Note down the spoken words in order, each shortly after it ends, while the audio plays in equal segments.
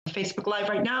Facebook Live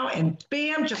right now, and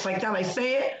bam, just like that, I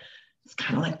say it. It's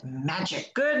kind of like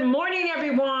magic. Good morning,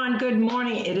 everyone. Good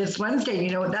morning. It is Wednesday.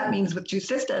 You know what that means with two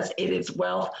sisters. It is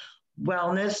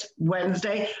Wellness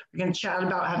Wednesday. We're going to chat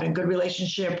about having a good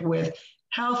relationship with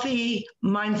healthy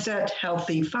mindset,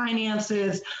 healthy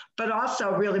finances, but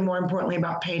also really more importantly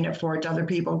about paying it forward to other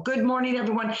people. Good morning,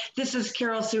 everyone. This is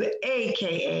Carol Sue,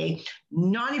 AKA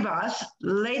Naughty Boss,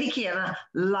 Lady Kiana,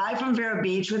 live from Vero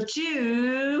Beach with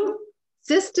two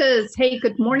sisters. Hey,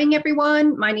 good morning,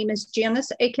 everyone. My name is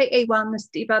Janice, aka Wellness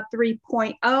Diva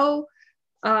 3.0.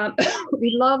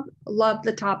 We love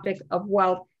the topic of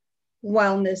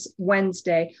Wellness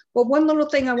Wednesday. Well, one little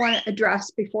thing I want to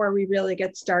address before we really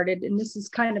get started, and this is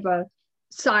kind of a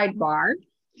sidebar.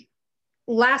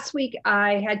 Last week,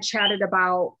 I had chatted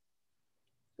about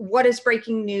what is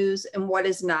breaking news and what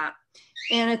is not.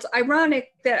 And it's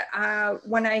ironic that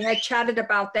when I had chatted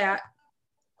about that,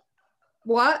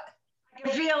 what? I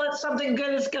can feel it. Something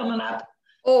good is coming up.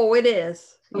 Oh, it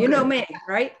is. You know me,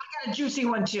 right? I got a juicy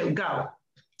one too. Go.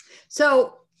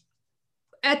 So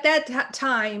at that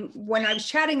time, when I was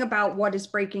chatting about what is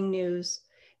breaking news,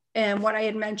 and what I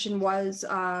had mentioned was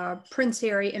Prince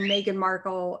Harry and Meghan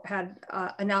Markle had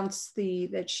announced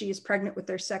that she is pregnant with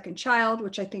their second child,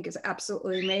 which I think is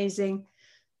absolutely amazing.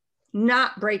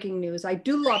 Not breaking news. I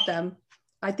do love them.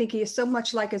 I think he is so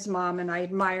much like his mom, and I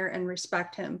admire and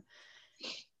respect him.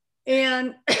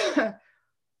 And I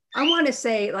want to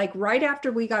say, like, right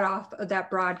after we got off of that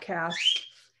broadcast,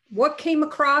 what came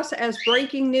across as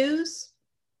breaking news?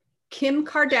 Kim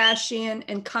Kardashian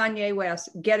and Kanye West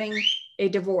getting a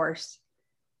divorce.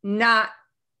 Not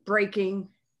breaking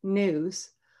news.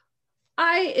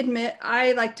 I admit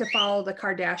I like to follow the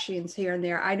Kardashians here and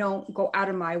there. I don't go out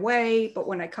of my way, but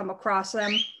when I come across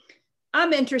them,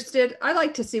 I'm interested. I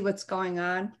like to see what's going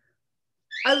on.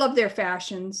 I love their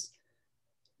fashions.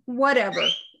 Whatever.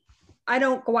 I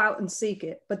don't go out and seek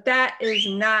it, but that is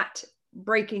not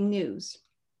breaking news.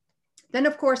 Then,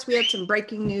 of course, we had some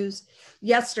breaking news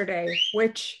yesterday,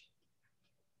 which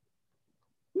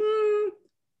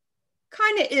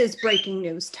kind of is breaking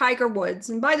news. Tiger Woods.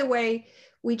 And by the way,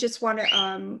 we just want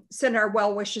to send our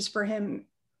well wishes for him.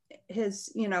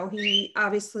 He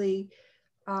obviously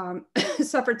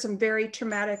suffered some very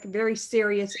traumatic, very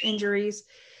serious injuries.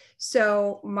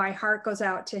 So my heart goes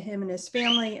out to him and his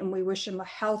family, and we wish him a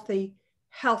healthy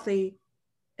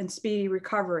and speedy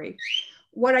recovery.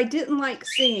 What I didn't like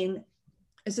seeing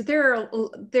is that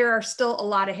there are still a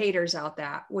lot of haters out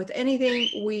there. With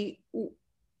anything,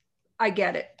 I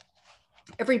get it.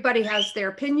 Everybody has their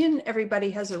opinion. Everybody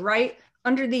has a right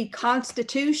under the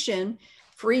Constitution,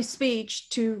 free speech,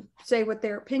 to say what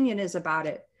their opinion is about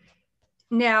it.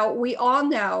 Now, we all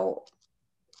know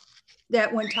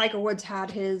that when Tiger Woods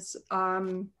had his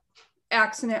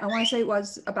accident, I want to say it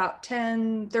was about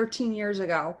 13 years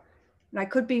ago, and I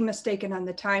could be mistaken on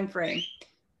the time frame.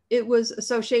 It was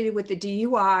associated with the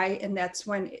DUI, and that's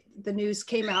when the news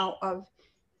came out of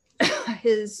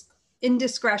his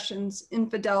indiscretions,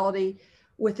 infidelity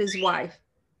with his wife.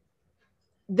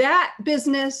 That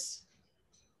business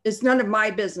is none of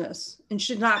my business and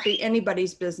should not be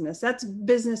anybody's business. That's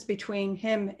business between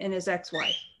him and his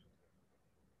ex-wife.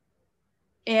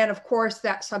 And of course,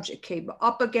 that subject came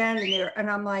up again, and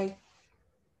I'm like,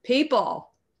 people,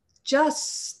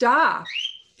 just stop.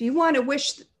 If you want to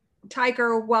wish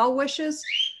Tiger well wishes,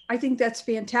 I think that's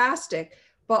fantastic.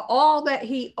 But all that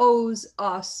he owes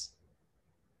us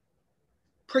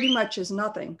pretty much is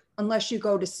nothing, unless you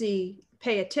go to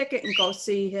pay a ticket and go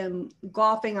see him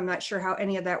golfing. I'm not sure how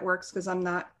any of that works because I'm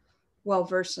not well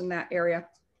versed in that area.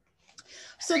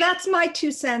 So that's my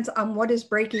 2 cents on what is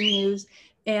breaking news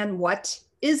and what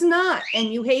is not.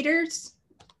 And you haters,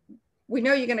 we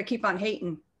know you're going to keep on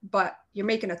hating, but you're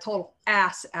making a total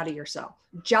ass out of yourself.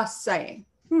 Just saying.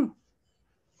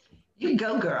 You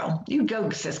go, girl. You go,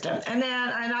 sister. And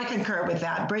I concur with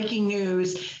that. Breaking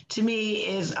news to me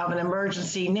is of an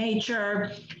emergency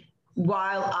nature.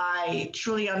 While I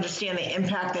truly understand the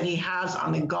impact that he has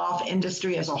on the golf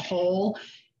industry as a whole,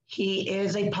 he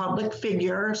is a public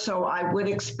figure, so I would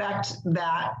expect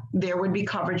that there would be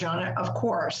coverage on it, of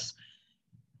course.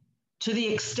 To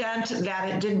the extent that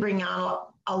it did bring on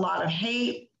a lot of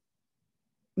hate,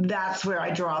 that's where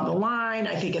I draw the line.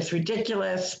 I think it's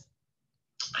ridiculous.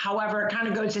 However, it kind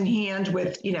of goes in hand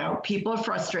with, people are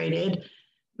frustrated.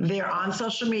 They're on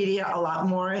social media a lot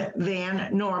more than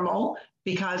normal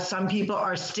because some people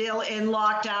are still in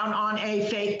lockdown on a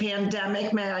fake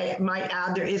pandemic. I might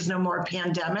add, there is no more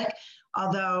pandemic,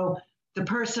 although the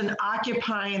person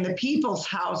occupying the people's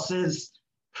houses,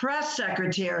 press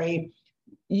secretary,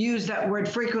 used that word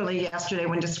frequently yesterday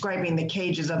when describing the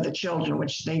cages of the children,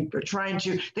 which they were trying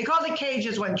to, they called it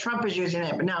cages when Trump was using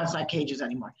it, but now it's not cages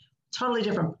anymore. Totally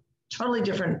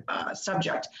different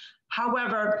subject.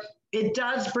 However, it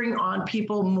does bring on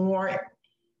people more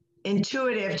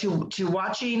intuitive to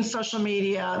watching social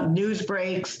media, news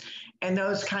breaks, and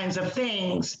those kinds of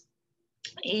things.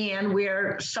 And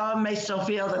where some may still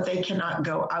feel that they cannot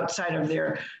go outside of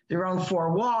their own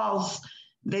four walls,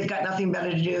 they've got nothing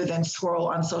better to do than scroll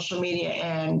on social media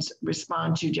and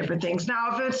respond to different things.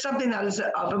 Now, if it's something that is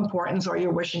of importance or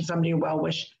you're wishing somebody well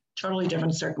wish, totally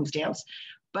different circumstance.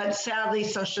 But sadly,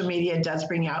 social media does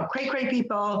bring out cray-cray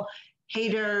people,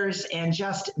 haters, and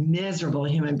just miserable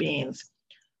human beings.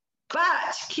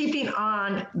 But keeping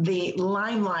on the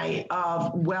limelight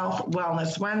of Wealth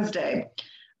Wellness Wednesday,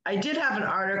 I did have an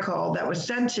article that was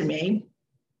sent to me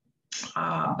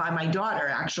by my daughter,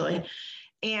 actually.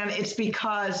 And it's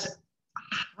because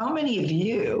how many of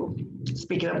you,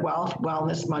 speaking of Wealth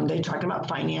Wellness Monday, talking about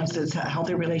finances, a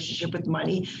healthy relationship with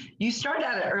money, you start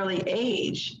at an early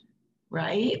age,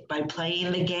 right? By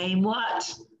playing the game.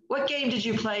 What game did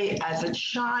you play as a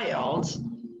child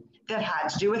that had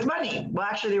to do with money? Well,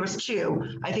 actually, there was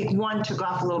two. I think one took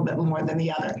off a little bit more than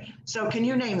the other. So can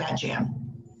you name that, Jan?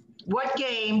 What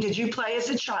game did you play as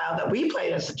a child that we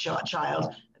played as a child,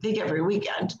 I think every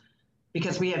weekend,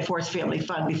 because we had Forced Family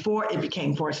Fun before it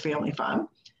became Forced Family Fun.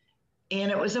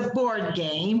 And it was a board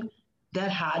game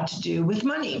that had to do with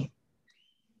money.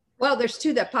 Well, there's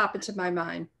two that pop into my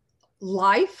mind,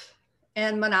 Life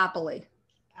and Monopoly.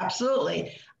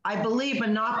 Absolutely. I believe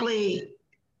Monopoly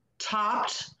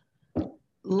topped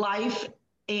Life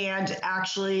and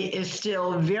actually is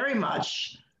still very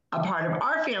much a part of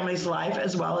our family's life,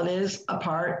 as well as it is a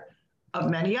part of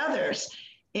many others.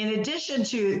 In addition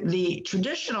to the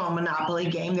traditional Monopoly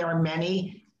game, there are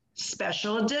many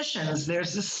special editions.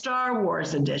 There's the Star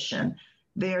Wars edition.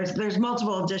 There's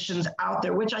multiple editions out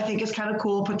there, which I think is kind of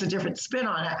cool, puts a different spin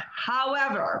on it.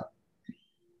 However,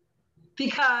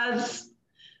 because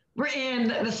we're in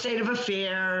the state of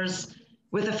affairs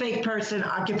with a fake person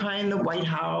occupying the White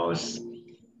House,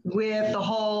 with the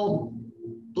whole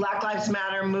Black Lives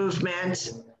Matter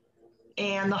movement,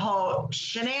 and the whole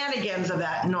shenanigans of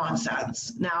that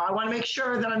nonsense. Now, I want to make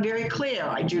sure that I'm very clear.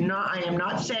 I am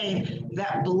not saying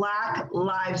that Black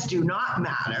lives do not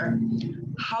matter.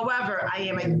 However, I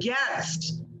am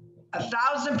against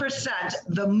 1,000%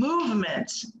 the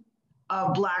movement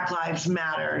of Black Lives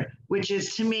Matter, which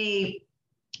is to me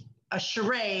a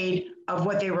charade of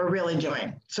what they were really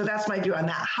doing. So that's my view on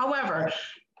that. However,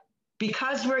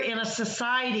 because we're in a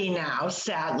society now,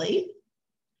 sadly,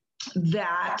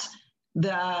 that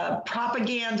the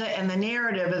propaganda and the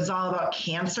narrative is all about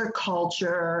cancer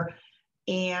culture,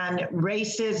 and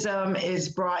racism is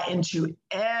brought into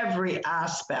every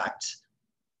aspect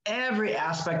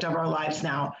of our lives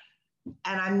now.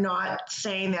 And I'm not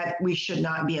saying that we should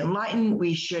not be enlightened,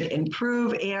 we should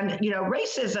improve. And,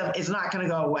 racism is not going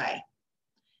to go away.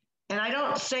 And I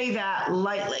don't say that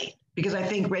lightly, because I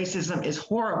think racism is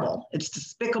horrible. It's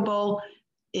despicable,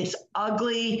 it's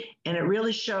ugly, and it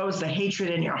really shows the hatred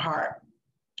in your heart.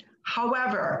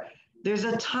 However, there's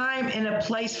a time and a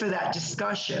place for that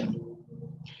discussion.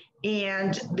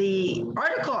 And the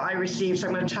article I received, so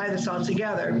I'm going to tie this all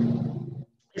together,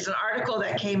 is an article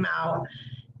that came out,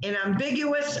 An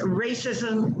Ambiguous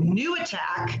Racism New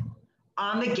Attack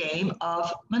on the Game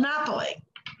of Monopoly.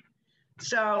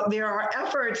 So there are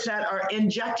efforts that are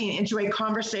injecting into a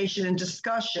conversation and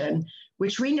discussion,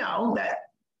 which we know that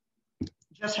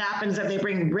just happens that they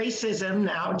bring racism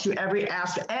now to every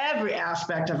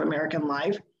aspect of American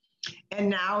life.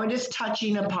 And now it is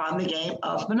touching upon the game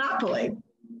of Monopoly.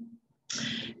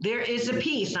 There is a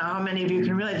piece, now how many of you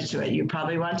can relate to it? You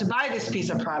probably want to buy this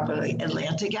piece of property,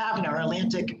 Atlantic Avenue or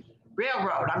Atlantic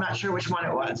Railroad. I'm not sure which one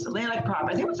it was. Atlantic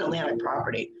Property, I think it was Atlantic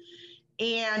Property.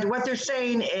 And what they're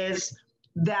saying is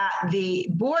that the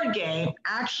board game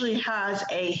actually has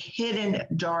a hidden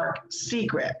dark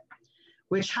secret,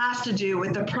 which has to do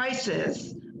with the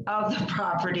prices of the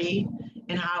property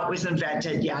and how it was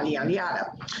invented, yada, yada,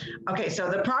 yada. Okay, so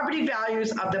the property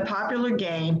values of the popular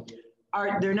game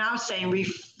they're now saying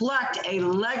reflect a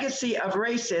legacy of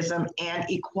racism and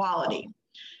equality,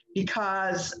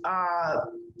 because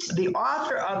the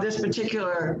author of this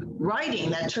particular writing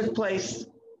that took place,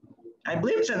 I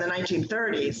believe it's in the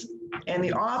 1930s, and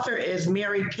the author is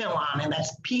Mary Pilon, and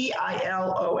that's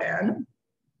Pilon.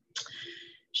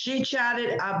 She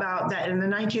chatted about that in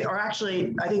the I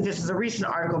think this is a recent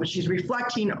article, but she's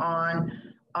reflecting on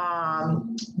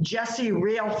Jesse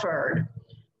Railford,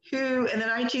 who in the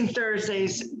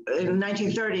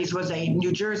 1930s was a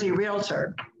New Jersey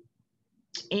realtor.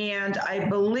 And I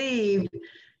believe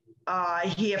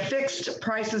he affixed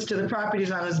prices to the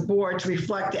properties on his board to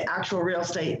reflect the actual real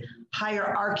estate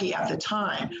hierarchy at the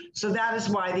time. So that is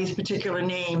why these particular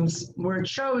names were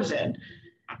chosen.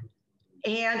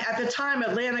 And at the time,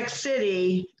 Atlantic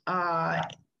City,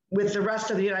 with the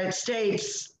rest of the United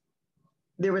States,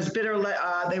 there was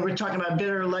they were talking about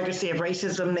bitter legacy of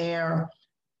racism there,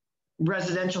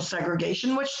 residential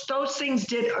segregation, which those things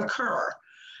did occur.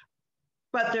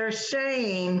 But they're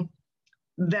saying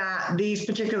that these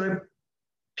particular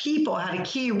people had a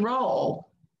key role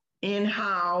in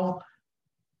how,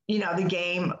 you know, the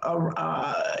game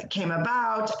came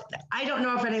about. I don't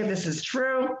know if any of this is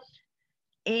true.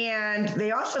 And they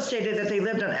also stated that they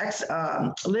lived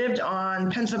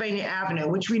on Pennsylvania Avenue,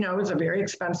 which we know is a very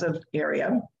expensive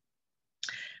area.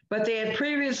 But they had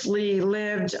previously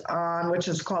lived on, which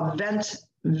is called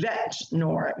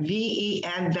Ventnor,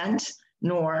 V-E-N,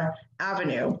 Ventnor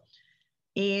Avenue.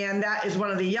 And that is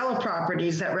one of the yellow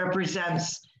properties that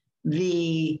represents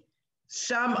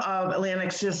some of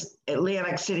Atlantic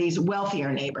City's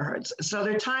wealthier neighborhoods. So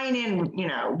they're tying in, you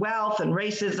know, wealth and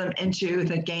racism into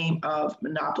the game of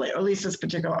Monopoly, or at least this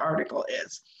particular article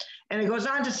is. And it goes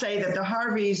on to say that the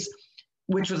Harveys,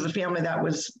 which was the family that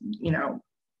was, you know,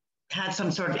 had some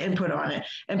sort of input on it,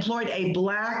 employed a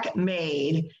Black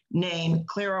maid named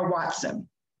Clara Watson.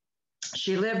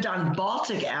 She lived on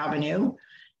Baltic Avenue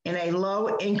in a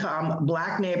low-income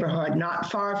Black neighborhood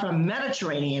not far from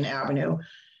Mediterranean Avenue.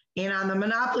 And on the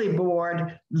Monopoly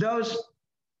board, those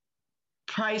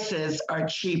prices are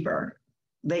cheaper.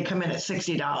 They come in at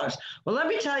 $60. Well, let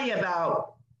me tell you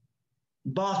about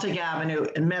Baltic Avenue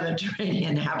and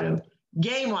Mediterranean Avenue.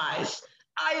 Game-wise,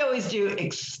 I always do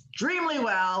extremely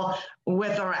well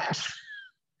with the rent.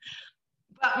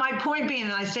 But my point being,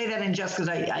 and I say that in jest because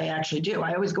I actually do,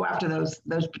 I always go after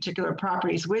those particular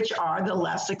properties, which are the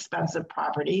less expensive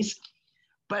properties.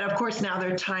 But of course, now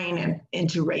they're tying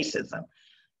into racism.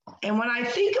 And when I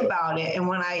think about it, and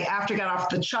when I, after got off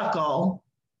the chuckle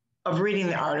of reading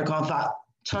the article, I thought,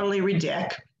 totally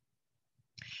ridiculous.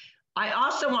 I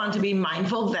also want to be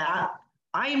mindful that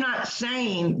I am not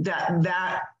saying that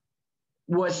that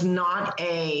was not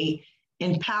a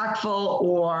impactful,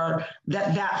 or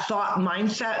that thought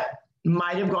mindset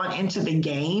might have gone into the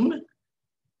game.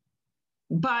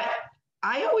 But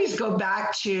I always go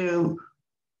back to,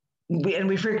 and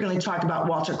we frequently talk about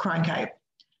Walter Cronkite.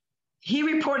 He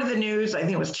reported the news, I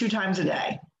think it was 2 times a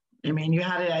day. I mean, you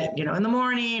had it at, you know, in the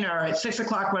morning or at 6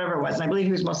 o'clock, whatever it was. And I believe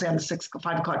he was mostly on the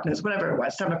 5 o'clock news, whatever it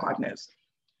was, 7 o'clock news.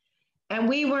 And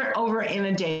we weren't over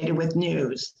inundated with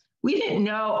news. We didn't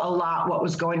know a lot what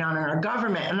was going on in our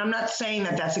government. And I'm not saying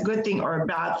that that's a good thing or a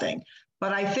bad thing,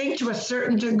 but I think to a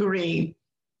certain degree,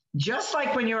 just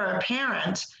like when you're a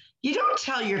parent, you don't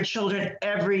tell your children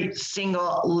every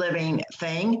single living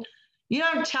thing. You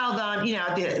don't tell them, you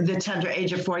know, the tender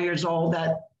age of 4 years old,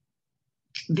 that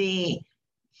the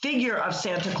figure of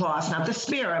Santa Claus, not the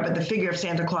spirit, but the figure of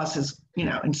Santa Claus is, you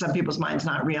know, in some people's minds,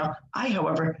 not real. I,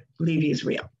 however, believe he's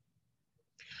real.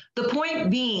 The point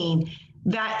being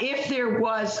that if there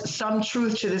was some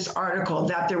truth to this article,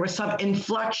 that there was some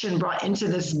inflection brought into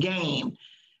this game,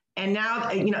 and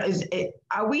now, you know,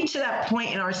 are we to that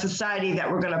point in our society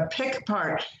that we're going to pick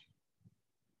apart?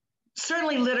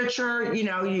 Certainly literature, you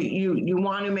know, you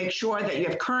want to make sure that you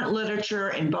have current literature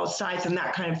in both sides and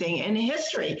that kind of thing. And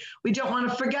history, we don't want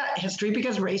to forget history,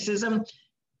 because racism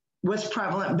was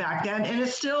prevalent back then and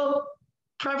it's still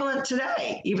prevalent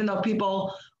today, even though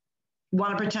people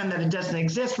want to pretend that it doesn't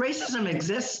exist. Racism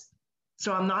exists,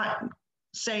 so I'm not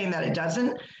saying that it doesn't,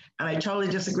 and I totally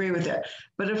disagree with it.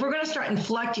 But if we're going to start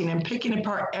inflecting and picking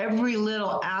apart every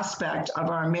little aspect of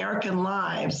our American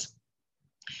lives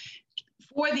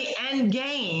for the end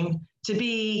game to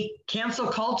be cancel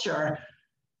culture,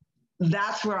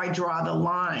 that's where I draw the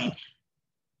line.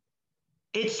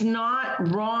 It's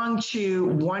not wrong to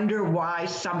wonder why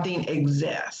something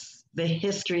exists, the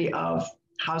history of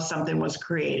how something was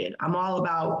created. I'm all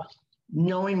about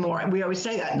knowing more. And we always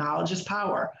say that knowledge is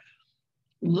power,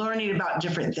 learning about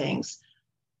different things.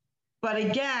 But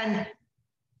again,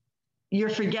 you're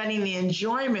forgetting the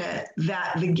enjoyment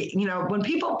that you know, when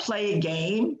people play a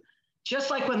game,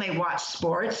 just like when they watch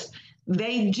sports,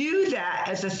 they do that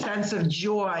as a sense of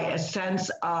joy, a sense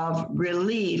of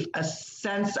relief, a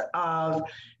sense of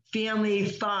family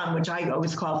fun, which I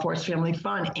always call forced family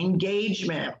fun,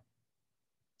 engagement,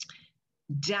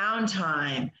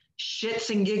 downtime,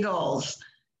 shits and giggles,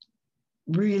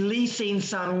 releasing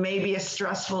maybe a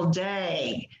stressful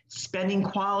day, spending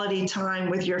quality time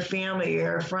with your family or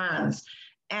your friends.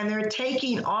 And they're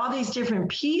taking all these different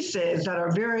pieces that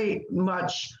are very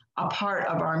much a part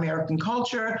of our American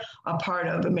culture, a part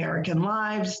of American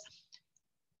lives.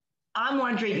 I'm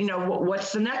wondering, you know,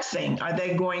 what's the next thing? Are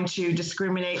they going to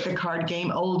discriminate the card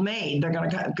game Old Maid? They're going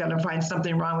to find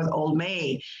something wrong with Old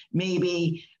Maid.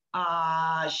 Maybe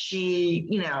she,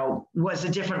 you know, was a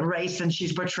different race than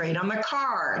she's portrayed on the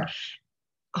card.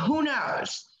 Who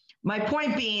knows? My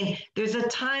point being, there's a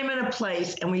time and a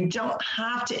place, and we don't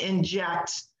have to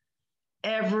inject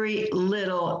every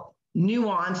little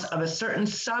nuance of a certain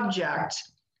subject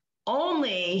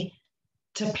only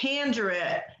to pander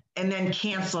it and then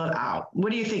cancel it out.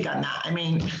 What do you think on that? I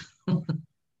mean, oh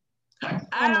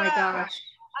my gosh.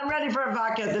 I'm ready for a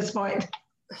vodka at this point.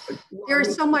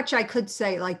 There's so much I could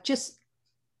say, like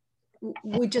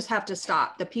we just have to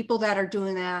stop. The people that are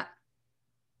doing that,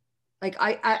 like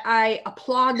I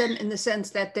applaud them in the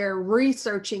sense that they're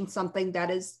researching something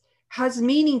that has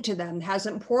meaning to them, has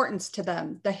importance to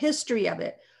them, the history of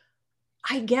it.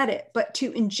 I get it, but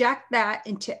to inject that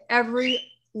into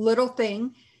every little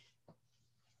thing,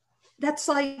 that's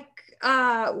like,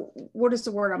 what is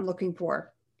the word I'm looking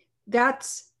for?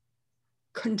 That's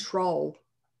control.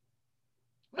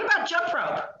 What about jump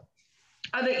rope?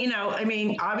 Are they, you know, I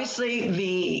mean, obviously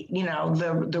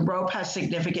the rope has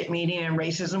significant meaning in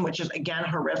racism, which is again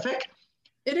horrific.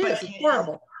 It is. It's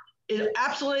horrible. It's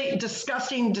absolutely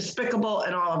disgusting, despicable,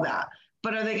 and all of that.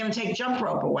 But are they going to take jump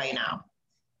rope away now?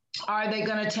 Are they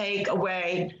going to take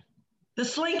away the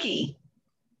slinky?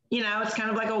 You know, it's kind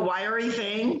of like a wiry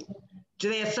thing. Do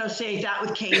they associate that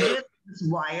with cages? It's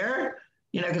wire,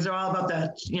 you know, because they're all about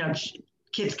the, you know,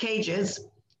 kids' cages.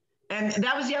 And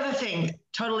that was the other thing,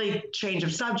 totally change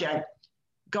of subject,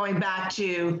 going back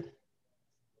to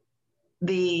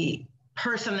the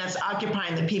person that's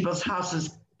occupying the People's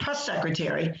House's press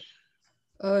secretary.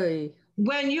 Oy.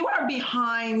 When you are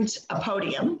behind a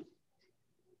podium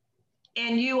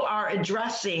and you are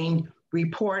addressing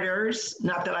reporters,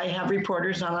 not that I have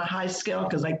reporters on a high scale,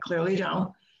 because I clearly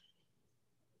don't,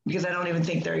 because I don't even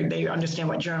think they understand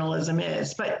what journalism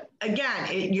is. But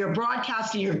again, you're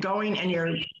broadcasting, you're going and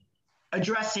you're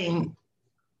addressing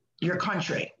your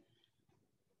country.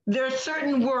 There are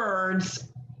certain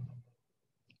words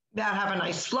that have a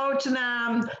nice flow to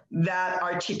them, that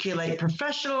articulate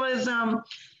professionalism.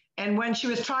 And when she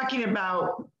was talking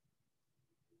about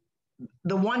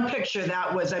the one picture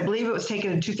that was, I believe it was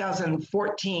taken in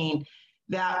 2014,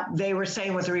 that they were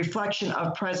saying was a reflection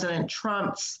of President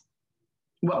Trump's,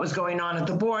 what was going on at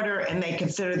the border, and they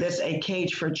consider this a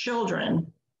cage for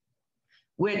children,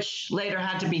 which later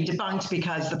had to be debunked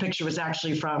because the picture was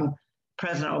actually from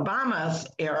President Obama's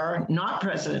era, not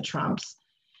President Trump's.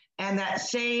 And that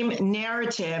same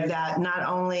narrative that not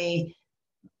only,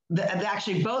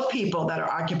 actually both people that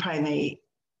are occupying the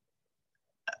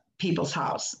People's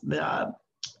House, the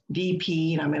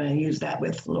VP, and I'm going to use that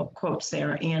with little quotes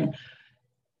there, and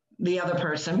the other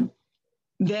person,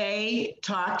 they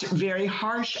talked very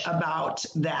harsh about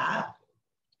that.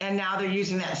 And now they're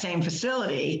using that same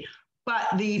facility. But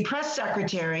the press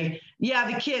secretary, yeah,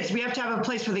 the kids, we have to have a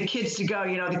place for the kids to go.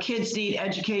 You know, the kids need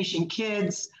education,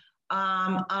 kids,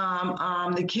 the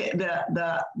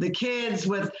kids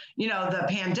with, you know, the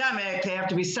pandemic, they have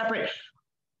to be separate.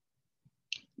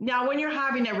 Now, when you're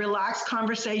having a relaxed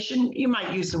conversation, you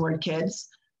might use the word kids,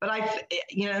 but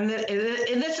you know, and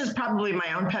this is probably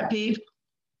my own pet peeve.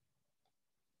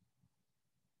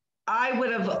 I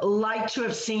would have liked to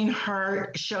have seen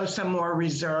her show some more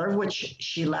reserve, which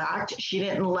she lacked. She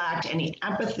didn't lack any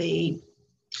empathy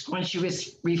when she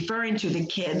was referring to the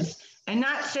kids, and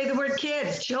not say the word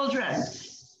kids, children.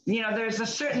 You know, there's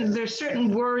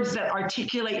certain words that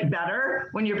articulate better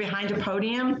when you're behind a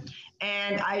podium.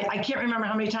 And I can't remember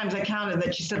how many times I counted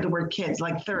that she said the word kids,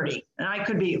 like 30. And I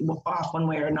could be off one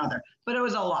way or another, but it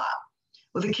was a lot.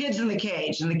 With the kids in the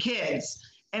cage and the kids.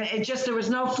 And it just, there was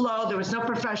no flow, there was no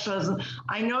professionalism.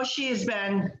 I know she has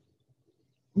been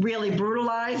really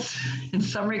brutalized in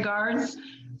some regards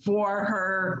for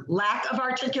her lack of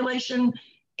articulation.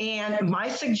 And my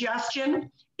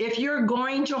suggestion, if you're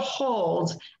going to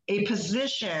hold a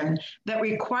position that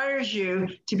requires you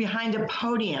to be behind a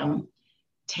podium,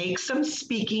 take some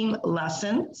speaking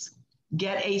lessons,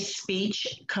 get a speech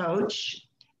coach,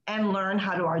 and learn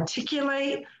how to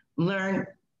articulate, learn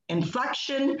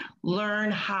inflection,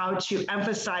 learn how to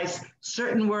emphasize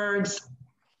certain words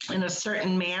in a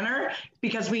certain manner,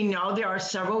 because we know there are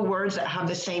several words that have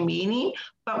the same meaning,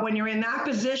 but when you're in that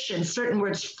position, certain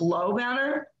words flow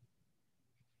better.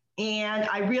 And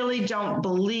I really don't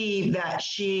believe that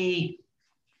she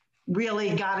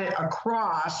really got it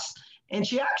across. And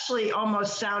she actually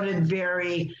almost sounded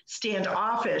very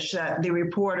standoffish that the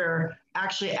reporter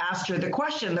actually asked her the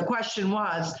question. The question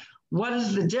was, what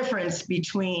is the difference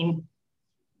between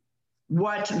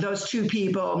what those two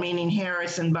people, meaning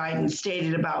Harris and Biden,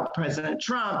 stated about President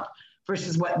Trump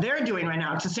versus what they're doing right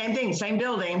now? It's the same thing, same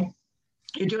building.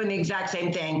 You're doing the exact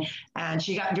same thing. And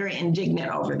she got very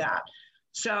indignant over that.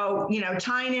 So,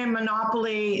 tying in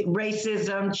monopoly,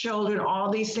 racism, children,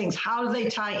 all these things, how do they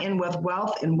tie in with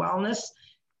wealth and wellness?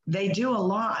 They do a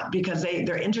lot because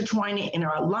they're intertwining in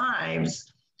our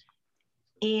lives.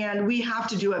 And we have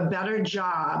to do a better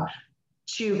job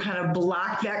to kind of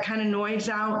block that kind of noise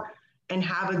out and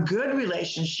have a good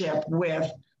relationship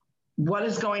with what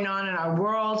is going on in our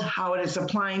world, how it is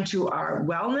applying to our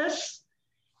wellness.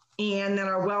 And then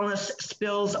our wellness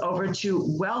spills over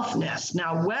to wealthness.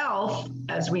 Now, wealth,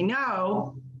 as we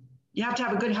know, you have to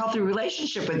have a good, healthy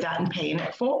relationship with that and paying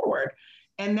it forward.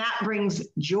 And that brings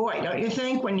joy, don't you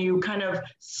think? When you kind of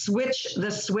switch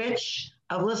the switch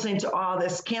of listening to all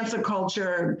this cancel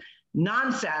culture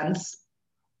nonsense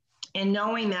and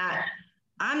knowing that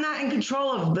I'm not in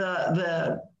control of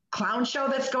the clown show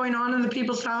that's going on in the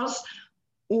people's house,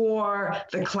 or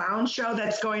the clown show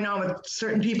that's going on with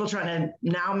certain people trying to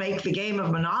now make the game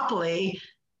of Monopoly,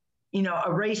 a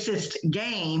racist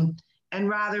game, and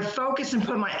rather focus and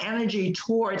put my energy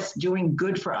towards doing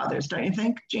good for others. Don't you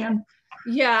think, Jan?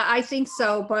 Yeah, I think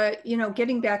so. But,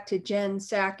 getting back to Jen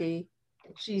Psaki,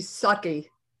 she's sucky.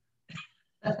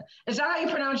 Is that how you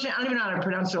pronounce it? I don't even know how to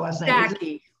pronounce her last name.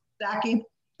 Psaki. Psaki?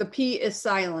 The P is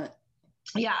silent.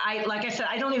 Yeah, like I said,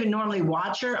 I don't even normally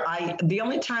watch her. The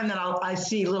only time that I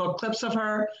see little clips of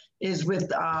her is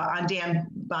with on Dan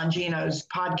Bongino's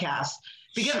podcast,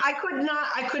 because I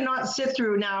could not sit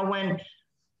through now when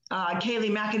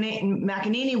Kayleigh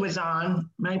McEnany was on.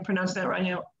 Am I pronounce that right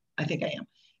now? I think I am.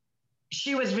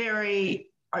 She was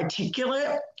very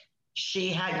articulate.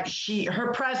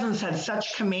 Her presence had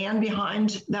such command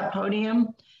behind that podium.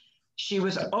 She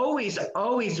was always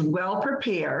well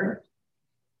prepared.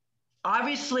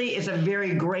 Obviously is a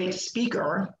very great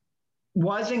speaker,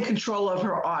 was in control of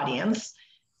her audience.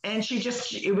 And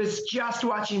it was just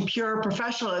watching pure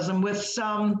professionalism with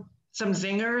some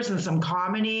zingers and some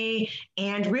comedy.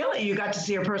 And really you got to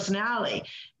see her personality.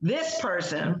 This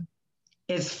person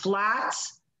is flat.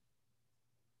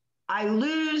 I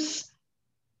lose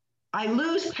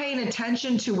paying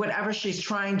attention to whatever she's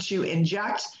trying to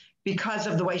inject because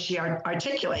of the way she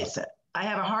articulates it. I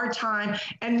have a hard time,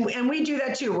 and we do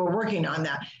that too. We're working on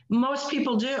that. Most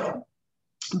people do,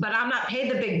 but I'm not paid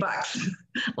the big bucks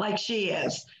like she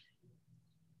is.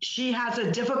 She has a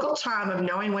difficult time of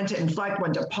knowing when to inflect,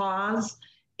 when to pause,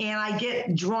 and I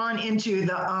get drawn into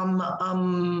the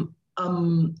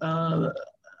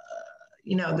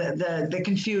the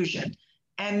confusion,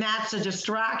 and that's a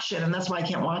distraction, and that's why I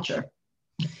can't watch her.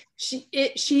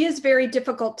 She is very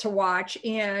difficult to watch,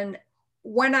 and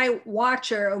when I watch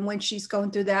her and when she's going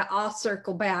through that, I'll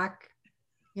circle back,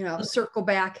 circle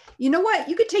back. You know what?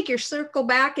 You could take your circle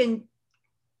back and,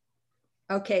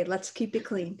 okay, let's keep it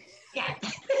clean. Yeah.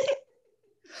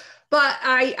 But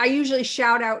I usually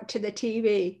shout out to the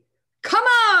TV, come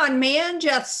on, man,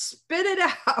 just spit it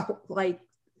out.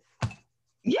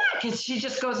 Yeah, because she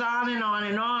just goes on and on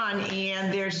and on,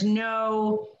 and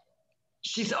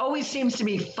she always seems to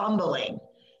be fumbling.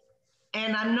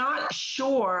 And I'm not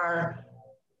sure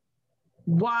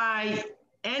why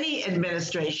any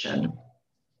administration,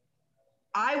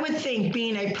 I would think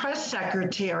being a press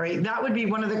secretary, that would be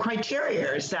one of the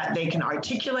criteria, that they can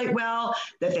articulate well,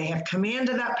 that they have command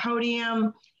of that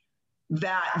podium,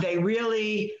 that they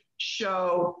really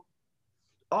show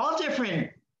all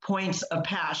different points of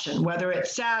passion, whether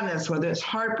it's sadness, whether it's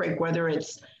heartbreak, whether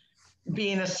it's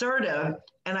being assertive.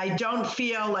 And I don't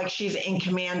feel like she's in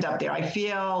command up there. I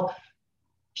feel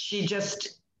she's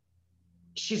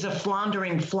a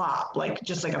floundering flop,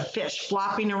 just like a fish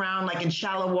flopping around like in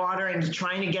shallow water and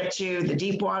trying to get to the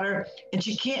deep water, and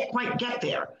she can't quite get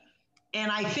there.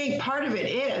 And I think part of it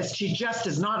is she just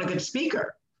is not a good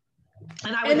speaker.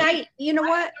 You know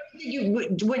what?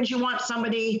 Wouldn't you want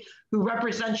somebody who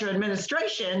represents your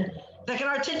administration that can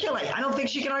articulate? I don't think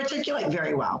she can articulate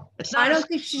very well. It's not. I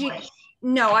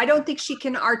don't think she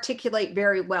can articulate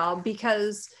very well,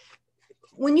 because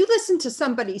when you listen to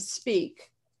somebody speak,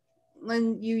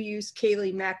 when you use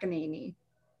Kayleigh McEnany,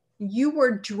 you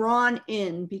were drawn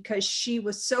in because she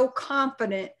was so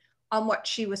confident on what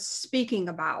she was speaking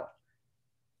about.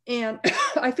 And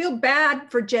I feel bad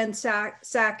for Jen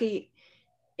Psaki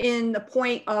in the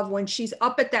point of when she's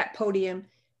up at that podium,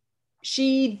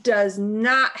 she does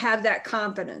not have that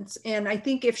confidence. And I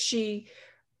think if she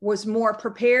was more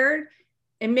prepared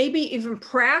and maybe even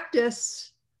practice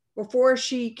before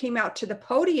she came out to the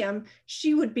podium,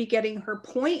 she would be getting her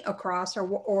point across,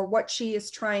 or what she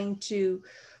is trying to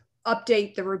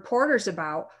update the reporters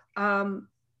about.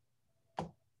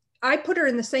 I put her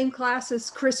in the same class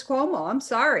as Chris Cuomo. I'm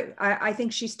sorry. I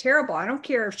think she's terrible. I don't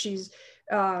care if she's,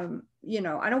 you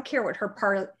know, I don't care what her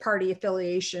party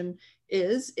affiliation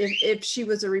is. If she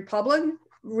was a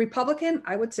Republican,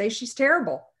 I would say she's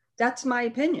terrible. That's my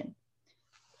opinion.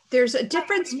 There's a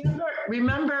difference.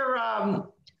 Remember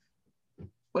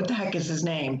what the heck is his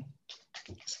name?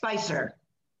 Spicer.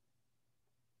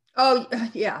 Oh,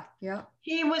 yeah, yeah.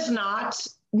 He was not.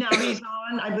 Now he's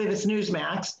on, I believe it's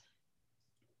Newsmax.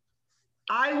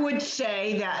 I would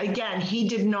say that, again, he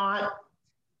did not,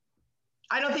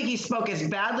 I don't think he spoke as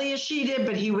badly as she did,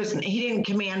 but he didn't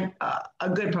command a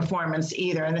good performance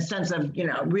either, in the sense of, you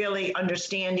know, really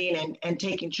understanding and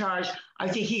taking charge. I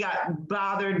think he got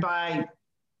bothered by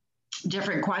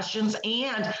different questions.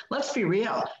 And let's be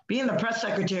real, being the press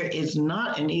secretary is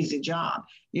not an easy job.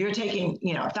 You're taking,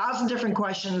 you know, 1,000 different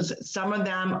questions. Some of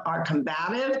them are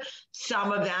combative.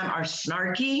 Some of them are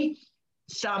snarky.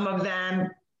 Some of them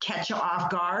catch you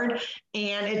off guard.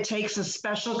 And it takes a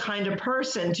special kind of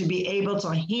person to be able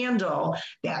to handle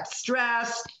that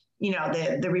stress, you know,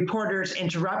 the reporters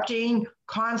interrupting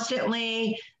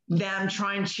constantly, them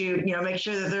trying to, you know, make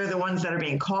sure that they're the ones that are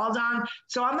being called on.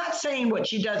 So I'm not saying what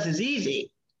she does is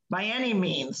easy by any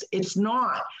means. It's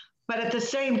not. But at the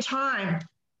same time,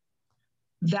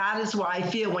 that is why I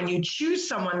feel when you choose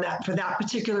someone that for that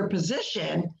particular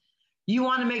position, you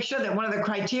want to make sure that one of the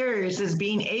criteria is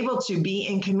being able to be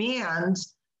in command.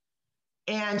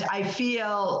 And I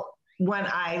feel when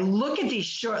I look at these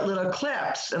short little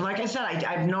clips, and like I said,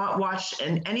 I've not watched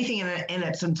anything in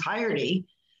its entirety.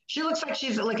 She looks like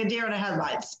she's like a deer in the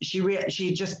headlights.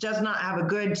 She just does not have a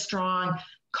good, strong,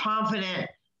 confident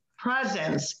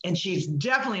presence, and she's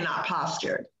definitely not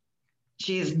postured.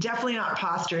 She is definitely not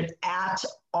postured at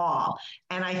all.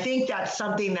 And I think that's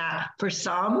something that for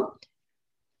some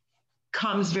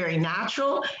comes very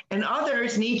natural, and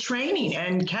others need training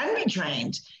and can be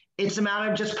trained. It's a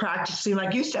matter of just practicing,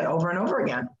 like you said, over and over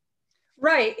again.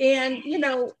 Right. And, you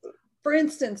know, for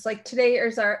instance, like today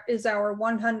is our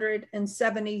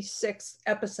 176th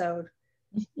episode,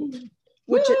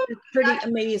 which is pretty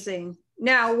amazing.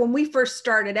 Now, when we first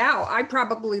started out, I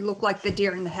probably looked like the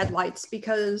deer in the headlights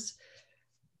because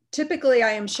typically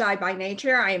I am shy by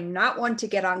nature. I am not one to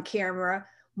get on camera,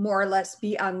 more or less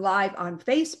be on live on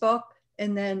Facebook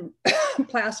and then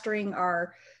plastering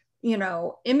our, you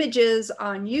know, images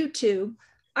on YouTube.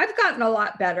 I've gotten a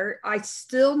lot better. I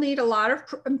still need a lot of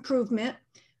improvement.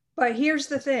 But here's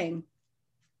the thing.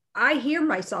 I hear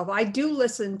myself. I do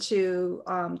listen to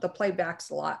the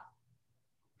playbacks a lot.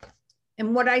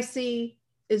 And what I see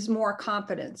is more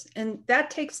confidence. And that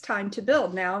takes time to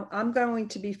build. Now, I'm going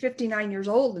to be 59 years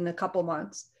old in a couple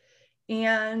months.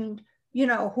 And, you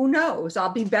know, who knows?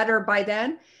 I'll be better by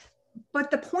then.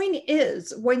 But the point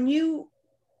is, when you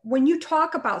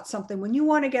talk about something, when you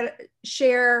want to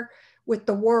share with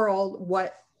the world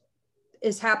what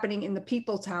is happening in the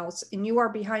people's house, and you are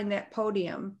behind that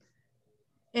podium,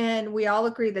 and we all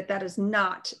agree that that is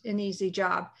not an easy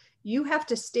job, you have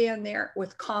to stand there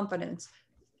with confidence.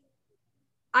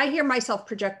 I hear myself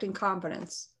projecting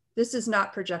confidence. This is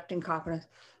not projecting confidence.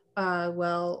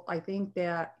 Well, I think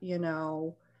that, you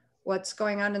know, what's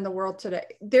going on in the world today,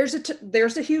 there's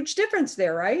a huge difference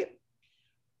there, right?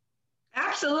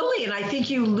 Absolutely. And I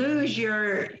think you lose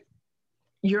your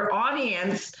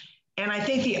audience. And I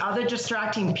think the other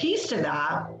distracting piece to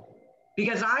that,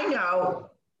 because I know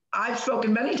I've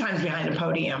spoken many times behind a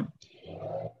podium,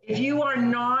 if you are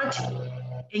not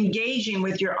engaging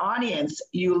with your audience,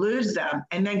 you lose them.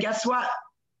 And then guess what?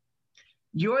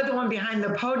 You're the one behind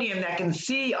the podium that can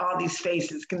see all these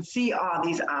faces, can see all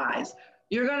these eyes.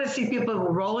 You're going to see people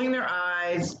rolling their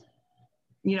eyes,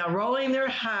 you know, rolling their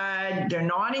head. They're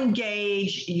not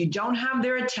engaged. You don't have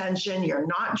their attention. You're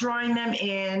not drawing them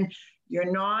in. You're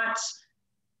not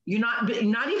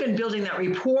even building that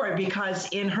rapport, because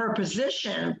in her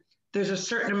position, there's a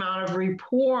certain amount of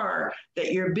rapport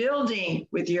that you're building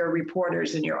with your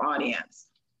reporters and your audience.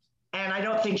 And I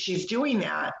don't think she's doing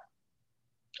that.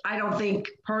 I don't think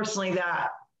personally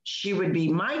that she would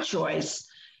be my choice.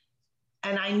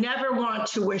 And I never want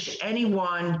to wish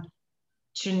anyone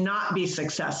to not be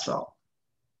successful.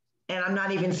 And I'm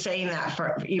not even saying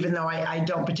that even though I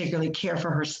don't particularly care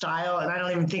for her style. And I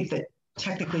don't even think that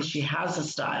technically she has a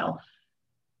style,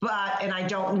 and I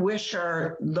don't wish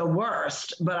her the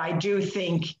worst, but I do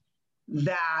think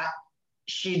that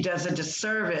she does a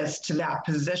disservice to that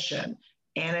position.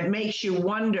 And it makes you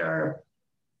wonder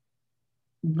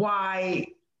why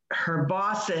her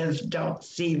bosses don't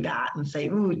see that and say,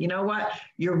 ooh, you know what?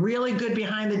 You're really good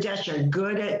behind the desk. You're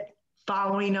good at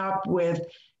following up with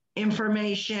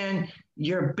information,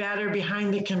 you're better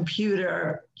behind the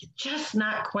computer, you're just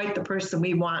not quite the person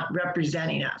we want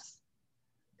representing us.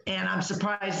 And I'm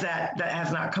surprised that that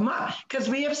has not come up, because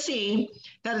we have seen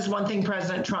that is one thing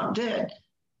President Trump did.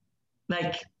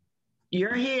 Like,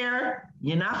 you're here,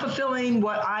 you're not fulfilling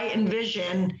what I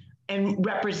envision and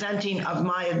representing of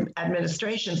my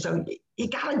administration, so you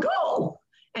gotta go.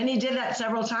 And he did that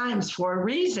several times for a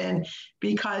reason,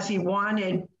 because he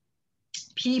wanted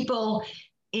people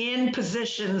in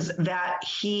positions that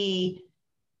he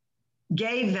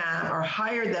gave them or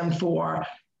hired them for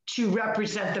to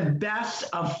represent the best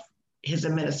of his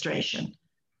administration.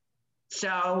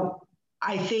 So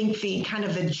I think the kind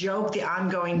of the joke, the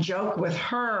ongoing joke with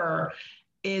her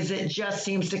is it just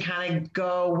seems to kind of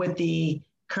go with the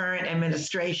current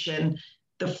administration,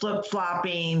 the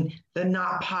flip-flopping, the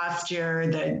not posture,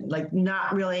 the like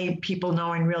not really people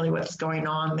knowing really what's going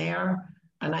on there.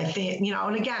 And I think, you know,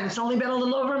 and again, it's only been a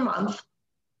little over a month,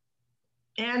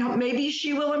 and maybe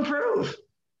she will improve.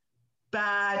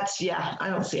 But yeah, I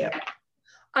don't see it.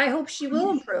 I hope she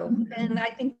will improve. And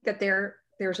I think that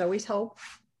there's always hope.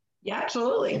 Yeah,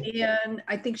 absolutely. And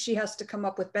I think she has to come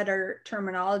up with better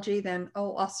terminology than,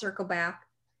 oh, I'll circle back.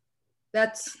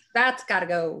 That's got to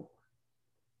go.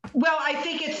 Well, I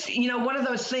think it's, you know, one of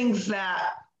those things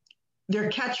that they're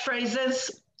catchphrases,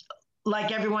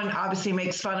 like everyone obviously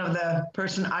makes fun of the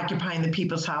person occupying the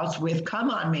people's house with "come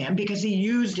on, man," because he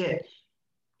used it.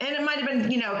 And it might have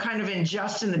been, you know, kind of in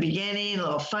just in the beginning, a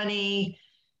little funny,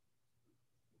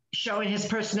 showing his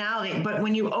personality. But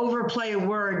when you overplay a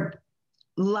word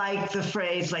like the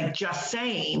phrase, like "just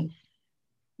saying,"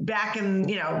 back in,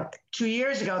 you know, 2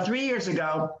 years ago, 3 years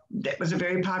ago, that was a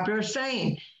very popular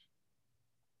saying.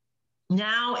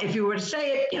 Now, if you were to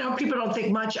say it, you know, people don't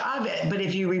think much of it. But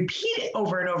if you repeat it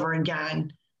over and over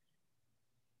again,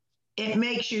 it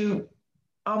makes you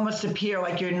almost appear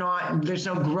like you're not, there's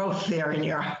no growth there in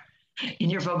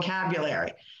your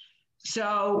vocabulary.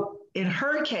 So in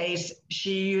her case,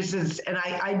 she uses, and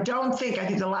I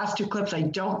think the last two clips, I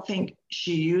don't think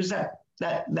she used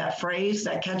that phrase,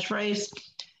 that catchphrase.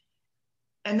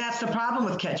 And that's the problem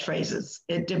with catchphrases.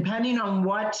 It, depending on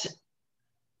what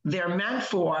they're meant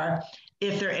for,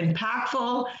 if they're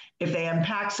impactful, if they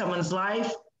impact someone's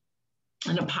life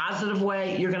in a positive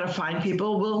way, you're going to find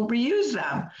people will reuse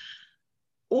them.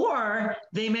 Or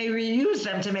they may reuse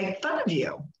them to make fun of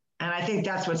you. And I think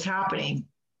that's what's happening,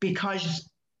 because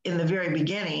in the very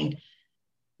beginning,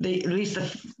 at least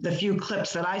the few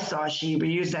clips that I saw, she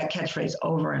reused that catchphrase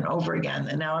over and over again.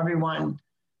 And now everyone,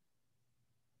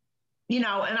 you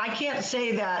know, and I can't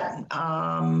say that,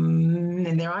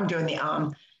 and there I'm doing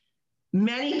the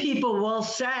many people will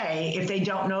say, if they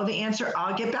don't know the answer,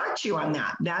 I'll get back to you on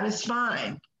that. That is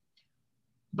fine.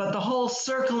 But the whole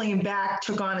circling back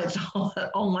took on its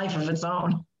own life of its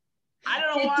own. I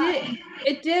don't know why.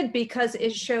 It did, because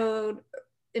it showed,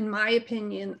 in my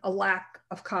opinion, a lack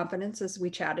of confidence, as we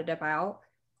chatted about,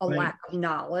 a lack of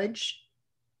knowledge,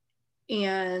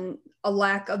 and a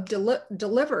lack of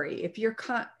delivery. If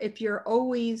you're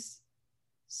always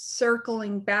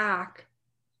circling back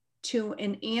to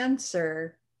an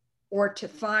answer or to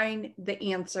find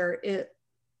the answer,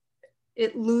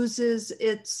 it loses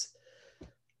its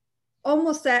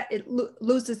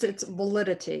loses its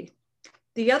validity.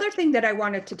 The other thing that I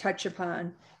wanted to touch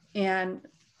upon, and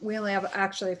we only have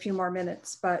actually a few more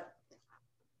minutes, but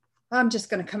I'm just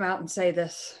going to come out and say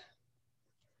this.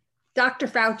 Dr.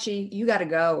 Fauci, you got to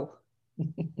go.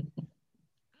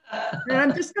 And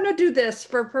I'm just going to do this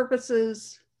for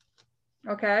purposes,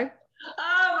 okay?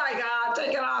 Oh my God,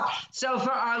 take it off. So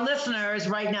for our listeners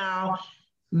right now,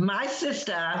 my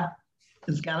sister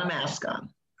has got a mask on.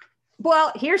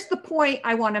 Well, here's the point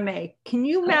I want to make. Can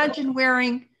you imagine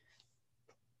wearing,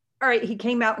 all right, he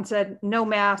came out and said, no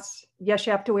mask. Yes,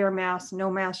 you have to wear a mask.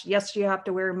 No mask. Yes, you have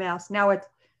to wear a mask. Now it's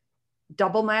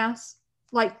double mask.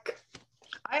 Like,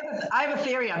 I have a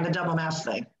theory on the double mask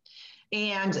thing.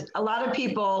 And a lot of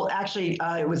people actually,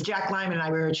 it was Jack Lyman and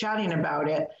I, we were chatting about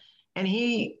it, and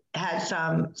he had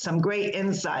some great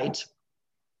insight,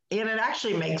 and it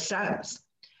actually makes sense.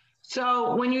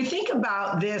 So when you think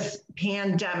about this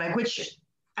pandemic, which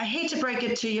I hate to break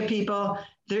it to you people,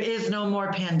 there is no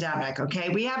more pandemic, okay?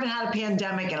 We haven't had a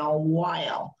pandemic in a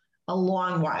while, a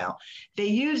long while. They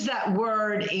use that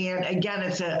word, and again,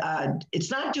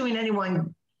 it's not doing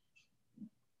anyone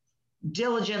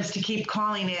diligence to keep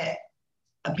calling it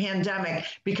a pandemic,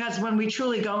 because when we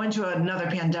truly go into another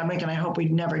pandemic, and I hope we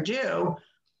never do,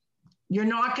 you're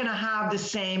not going to have the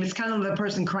same, it's kind of the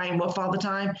person crying wolf all the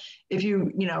time. If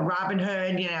you know, Robin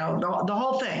Hood, you know, the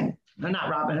whole thing, or not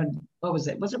Robin Hood, what was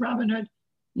it? Was it Robin Hood?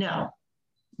 No,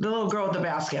 the little girl with the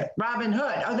basket, Robin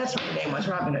Hood. Oh, that's what her name was,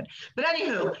 Robin Hood. But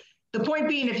anywho, the point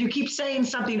being, if you keep saying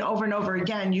something over and over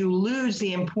again, you lose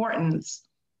the importance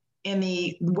in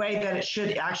the way that it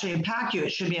should actually impact you.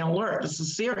 It should be an alert. This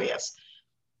is serious.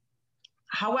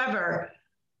 However,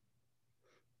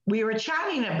 we were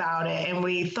chatting about it and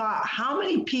we thought, how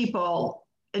many people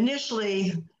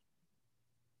initially,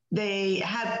 they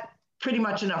had pretty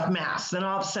much enough masks. Then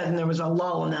all of a sudden there was a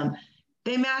lull in them.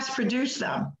 They mass produced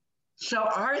them. So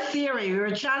our theory, we were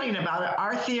chatting about it,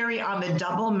 our theory on the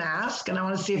double mask, and I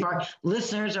want to see if our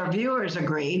listeners or viewers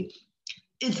agree,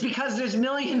 it's because there's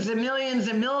millions and millions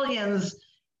and millions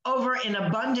over in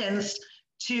abundance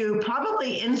to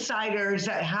probably insiders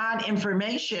that had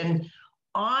information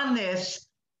on this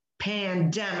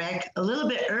pandemic a little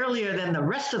bit earlier than the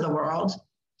rest of the world,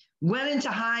 went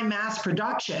into high mass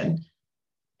production.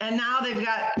 And now they've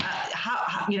got,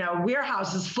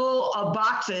 warehouses full of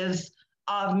boxes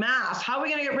of masks. How are we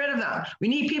going to get rid of them? We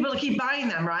need people to keep buying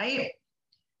them, right?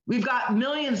 We've got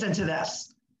millions into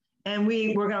this, and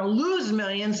we're going to lose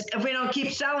millions if we don't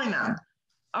keep selling them.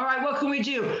 All right, what can we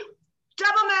do?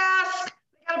 Double mask.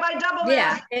 We got to buy double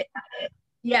mask.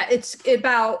 It's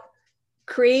about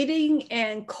creating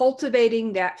and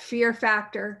cultivating that fear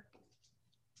factor,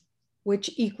 which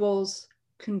equals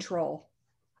control.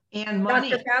 And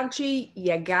money. Dr. Fauci,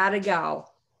 you gotta go.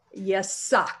 You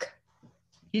suck.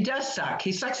 He does suck.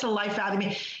 He sucks the life out of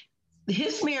me.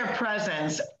 His mere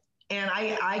presence, and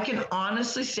I can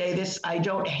honestly say this, I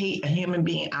don't hate a human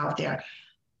being out there,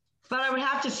 but I would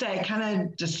have to say I kind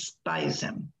of despise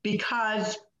him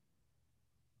because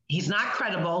he's not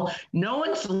credible. No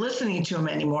one's listening to him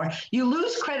anymore. You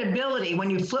lose credibility when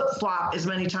you flip-flop as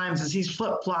many times as he's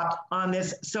flip-flopped on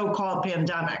this so-called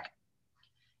pandemic.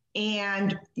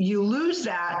 And you lose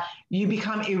that, you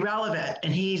become irrelevant.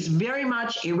 And he's very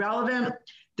much irrelevant.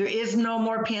 There is no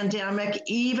more pandemic,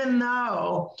 even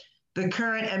though the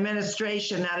current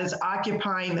administration that is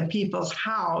occupying the people's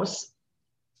house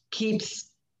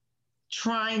keeps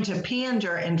trying to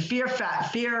pander and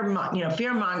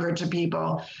fearmonger to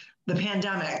people. The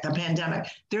pandemic.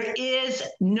 There is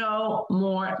no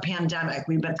more pandemic.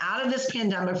 We've been out of this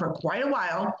pandemic for quite a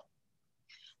while.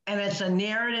 And it's a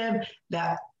narrative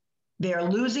that they're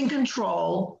losing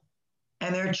control,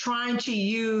 and they're trying to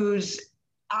use,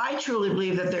 I truly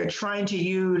believe that they're trying to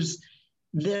use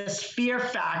this fear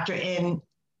factor in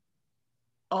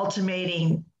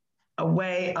ultimating a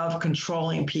way of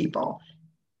controlling people.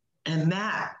 And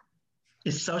that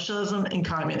is socialism and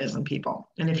communism, people.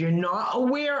 And if you're not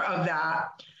aware of that,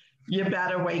 you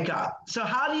better wake up. So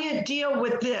how do you deal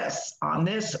with this on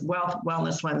this Wealth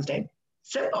Wellness Wednesday?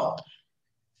 Simple.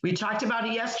 We talked about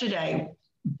it yesterday.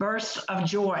 Bursts of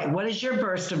joy. What is your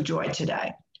burst of joy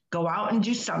today? Go out and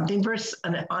do something for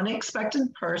an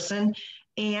unexpected person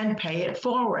and pay it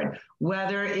forward.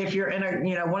 Whether if you're in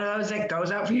one of those that goes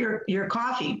out for your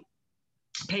coffee,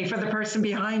 pay for the person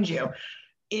behind you.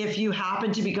 If you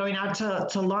happen to be going out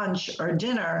to lunch or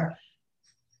dinner,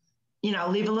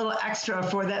 leave a little extra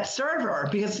for that server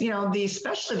because,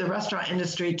 especially the restaurant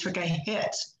industry took a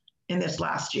hit in this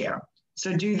last year.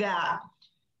 So do that.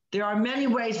 There are many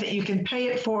ways that you can pay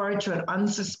it forward to an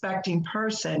unsuspecting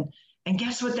person. And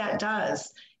guess what that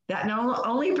does? That not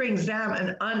only brings them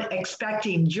an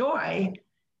unexpected joy,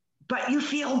 but you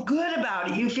feel good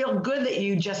about it. You feel good that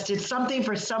you just did something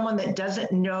for someone that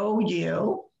doesn't know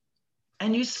you,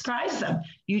 and you surprise them.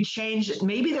 You change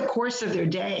maybe the course of their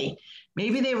day.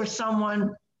 Maybe they were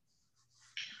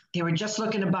just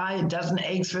looking to buy a dozen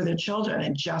eggs for their children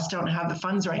and just don't have the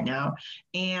funds right now.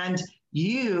 And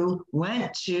you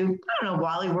went to,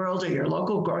 Wally World or your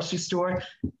local grocery store,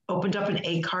 opened up an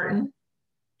egg carton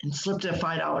and slipped a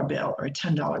 $5 bill or a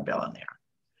 $10 bill in there.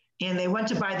 And they went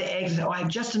to buy the eggs and I have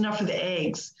just enough for the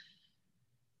eggs.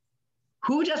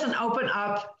 Who doesn't open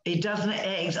up a dozen of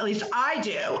eggs? At least I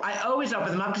do. I always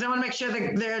open them up because I want to make sure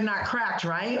that they're not cracked,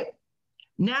 right?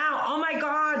 Now, oh my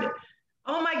God,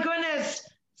 oh my goodness,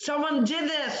 someone did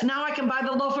this. Now I can buy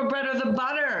the loaf of bread or the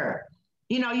butter.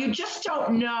 You just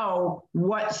don't know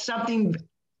what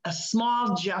a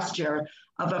small gesture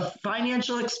of a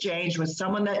financial exchange with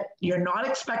someone that you're not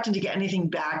expecting to get anything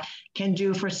back can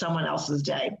do for someone else's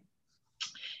day.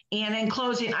 And in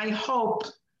closing, I hope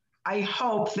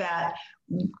that,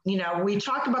 we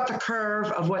talk about the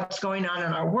curve of what's going on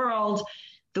in our world.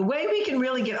 The way we can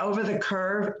really get over the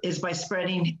curve is by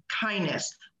spreading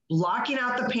kindness, blocking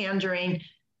out the pandering,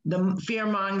 the fear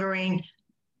mongering,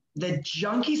 the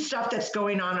junky stuff that's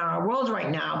going on in our world right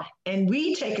now, and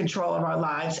we take control of our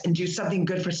lives and do something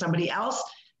good for somebody else.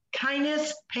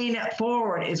 Kindness, paying it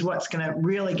forward is what's going to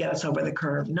really get us over the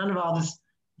curve. None of all this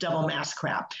double mask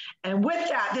crap. And with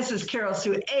that, this is Carol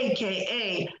Sue,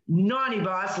 AKA Naughty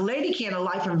Boss, Lady Candle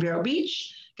Live from Vero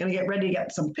Beach. Gonna get ready to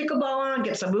get some pickleball on,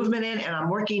 get some movement in, and I'm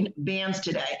working bands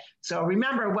today. So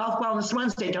remember, Wealth Wellness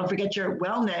Wednesday, don't forget your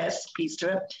wellness piece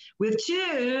to it with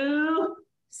two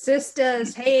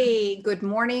sisters. Hey, good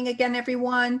morning again,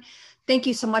 everyone. Thank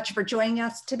you so much for joining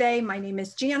us today. My name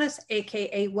is Janice,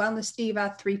 AKA Wellness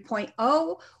Diva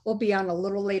 3.0. We'll be on a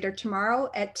little later tomorrow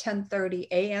at 10:30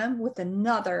 a.m. with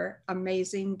another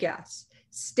amazing guest.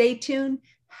 Stay tuned.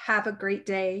 Have a great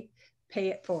day. Pay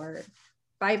it forward.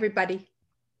 Bye, everybody.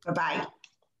 Bye-bye.